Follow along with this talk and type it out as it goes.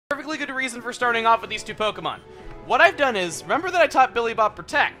good reason for starting off with these two Pokemon. What I've done is, remember that I taught Billy Bob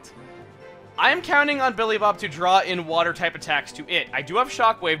Protect? I am counting on Billy Bob to draw in water-type attacks to it. I do have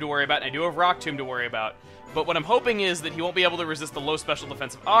Shockwave to worry about, and I do have Rock Tomb to worry about. But what I'm hoping is that he won't be able to resist the low special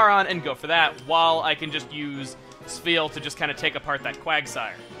defense of Aron and go for that, while I can just use Spheal to just kind of take apart that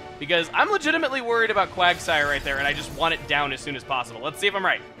Quagsire. Because I'm legitimately worried about Quagsire right there, and I just want it down as soon as possible. Let's see if I'm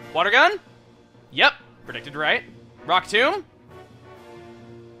right. Water Gun? Yep, predicted right. Rock Tomb?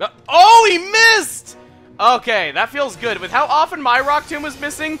 Oh, he missed! Okay, that feels good. With how often my Rock Tomb was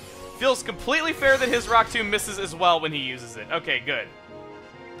missing, feels completely fair that his Rock Tomb misses as well when he uses it. Okay, good.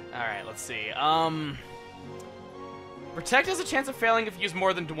 Alright, let's see. Protect has a chance of failing if used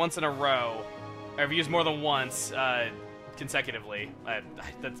more than once in a row. Or if used more than once, consecutively.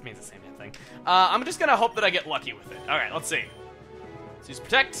 That means the same thing. I'm just gonna hope that I get lucky with it. Alright, let's see. Let's use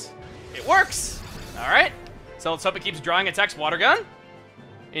Protect. It works! Alright. So let's hope it keeps drawing attacks. Water Gun?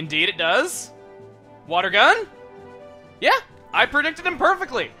 Indeed it does. Water Gun? Yeah, I predicted him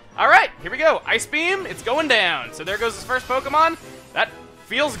perfectly. Alright, here we go. Ice Beam, it's going down. So there goes his first Pokemon. That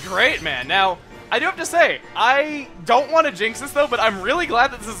feels great, man. Now, I do have to say, I don't want to jinx this, though, but I'm really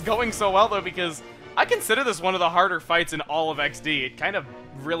glad that this is going so well, though, because I consider this one of the harder fights in all of XD. It kind of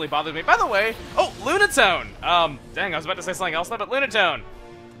really bothers me. By the way, oh, Lunatone! Dang, I was about to say something else, though, but Lunatone.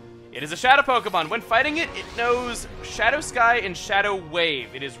 It is a Shadow Pokemon. When fighting it, it knows Shadow Sky and Shadow Wave.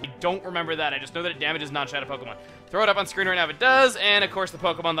 I don't remember that. I just know that it damages non-Shadow Pokemon. Throw it up on screen right now if it does, and of course the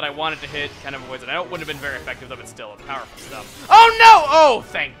Pokemon that I wanted to hit kind of avoids it. I know it wouldn't have been very effective, though, but still, it's powerful stuff. Oh, no! Oh,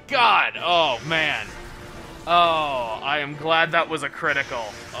 thank God! Oh, man. Oh, I am glad that was a critical.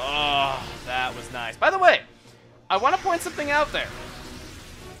 Oh, that was nice. By the way, I want to point something out there.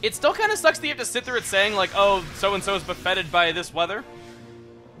 It still kind of sucks that you have to sit through it saying, like, oh, so-and-so is befetted by this weather.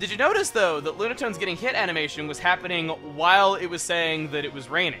 Did you notice, though, that Lunatone's getting hit animation was happening while it was saying that it was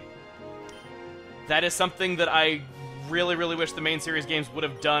raining? That is something that I really, really wish the main series games would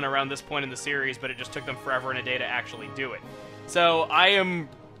have done around this point in the series, but it just took them forever and a day to actually do it. So I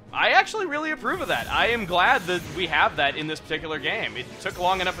actually really approve of that. I am glad that we have that in this particular game. It took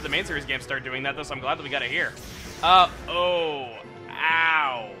long enough for the main series game to start doing that, though, so I'm glad that we got it here. Oh,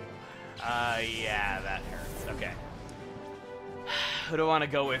 ow. Yeah, that hurts. Okay. Who do I want to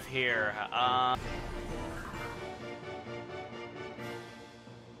go with here?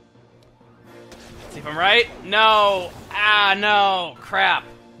 See if I'm right. No. No. Crap.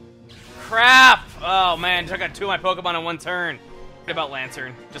 Crap. Oh, man. Took out two of my Pokemon in one turn. What about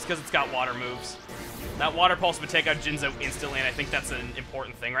Lantern? Just because it's got water moves. That Water Pulse would take out Jinzo instantly, and I think that's an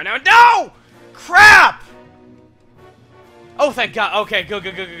important thing right now. No! Crap! Oh, thank God. Okay, good.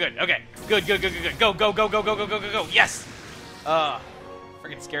 Okay, good. Go. Yes!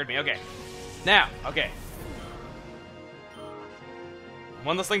 Freaking scared me. Okay. Now, okay.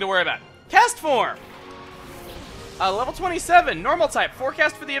 One less thing to worry about. Cast Form! Level 27, Normal type,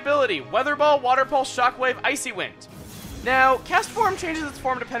 forecast for the ability, Weather Ball, Water Pulse, Shockwave, Icy Wind. Now, Cast Form changes its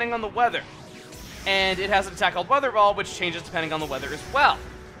form depending on the weather. And it has an attack called Weather Ball, which changes depending on the weather as well.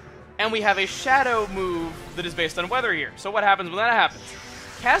 And we have a Shadow move that is based on weather here. So what happens when that happens?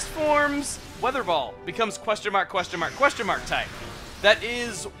 Cast Form's Weather Ball becomes question mark type. That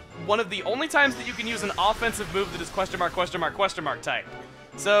is one of the only times that you can use an offensive move that is question mark type.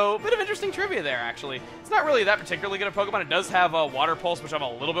 So, a bit of interesting trivia there, actually. It's not really that particularly good a Pokemon. It does have a Water Pulse, which I'm a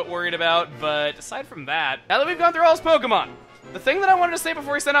little bit worried about, but aside from that, now that we've gone through all his Pokemon, the thing that I wanted to say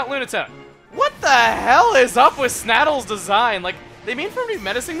before he sent out Lunatone, what the hell is up with Snattle's design? Like, they mean for him to be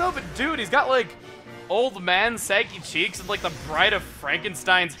menacing, though, but dude, he's got, like, old man saggy cheeks and, like, the Bride of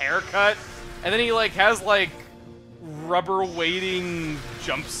Frankenstein's haircut, and then he, like, has, like, rubber wading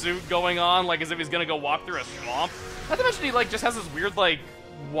jumpsuit going on, like, as if he's gonna go walk through a swamp. Not to mention he, like, just has this weird, like,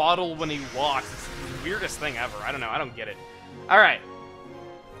 waddle when he walks. It's the weirdest thing ever. I don't know. I don't get it. Alright.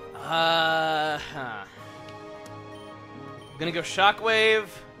 I'm gonna go Shockwave.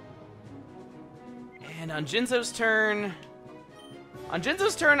 And on Jinzo's turn...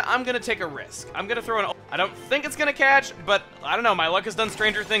 I'm gonna take a risk. I'm gonna throw an... I don't think it's gonna catch, but I don't know. My luck has done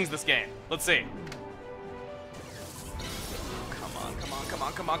stranger things this game. Let's see.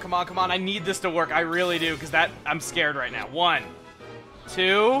 Come on. I need this to work. I really do, because I'm scared right now. 1,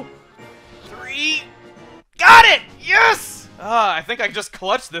 2, 3. Got it! Yes! I think I just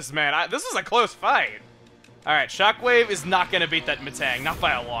clutched this, man. This is a close fight. Alright, Shockwave is not going to beat that Metang. Not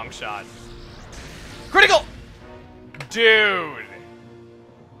by a long shot. Critical! Dude.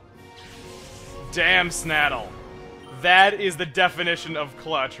 Damn, Snattle. That is the definition of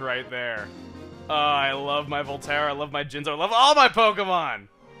clutch right there. I love my Volterra, I love my Jinzo, I love all my Pokemon!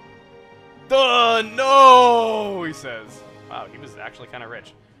 No, he says. Wow, he was actually kind of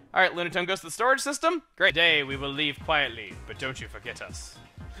rich. Alright, Lunatone goes to the storage system. Great. Today we will leave quietly, but don't you forget us.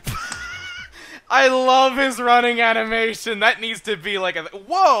 I love his running animation. That needs to be like a...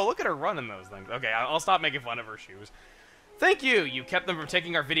 Whoa, look at her running those things. Okay, I'll stop making fun of her shoes. Thank you. You kept them from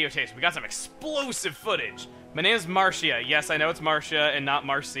taking our videotapes. We got some explosive footage. My name is Marcia. Yes, I know it's Marcia and not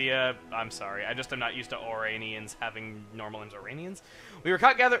Marcia. I'm sorry. I just am not used to Oranians having normal names. Oranians? We were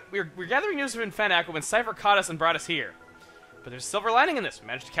gathering news from Fennec when Cypher caught us and brought us here. But there's a silver lining in this. We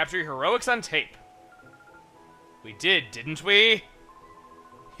managed to capture your heroics on tape. We did, didn't we?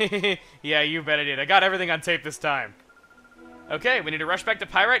 Yeah, you bet I did. I got everything on tape this time. Okay, we need to rush back to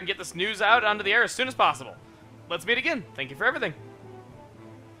Pyrite and get this news out onto the air as soon as possible. Let's meet again. Thank you for everything.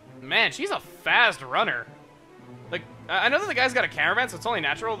 Man, she's a fast runner. Like, I know that the guy's got a cameraman, so it's only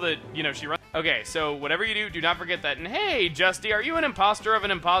natural that, you know, she runs. Okay, so whatever you do not forget that. And hey, Justy, are you an imposter of an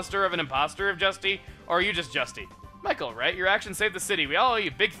imposter of an imposter of Justy? Or are you just Justy? Michael, right? Your action saved the city. We all owe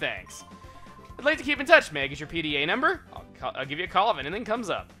you big thanks. I'd like to keep in touch. May I get your PDA number? I'll give you a call if anything comes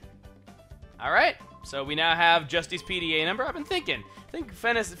up. Alright, so we now have Justy's PDA number. I've been thinking. I think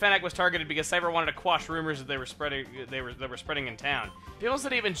Fennec was targeted because Cyber wanted to quash rumors that they were spreading in town. People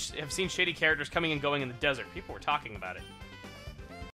said even have seen shady characters coming and going in the desert. People were talking about it.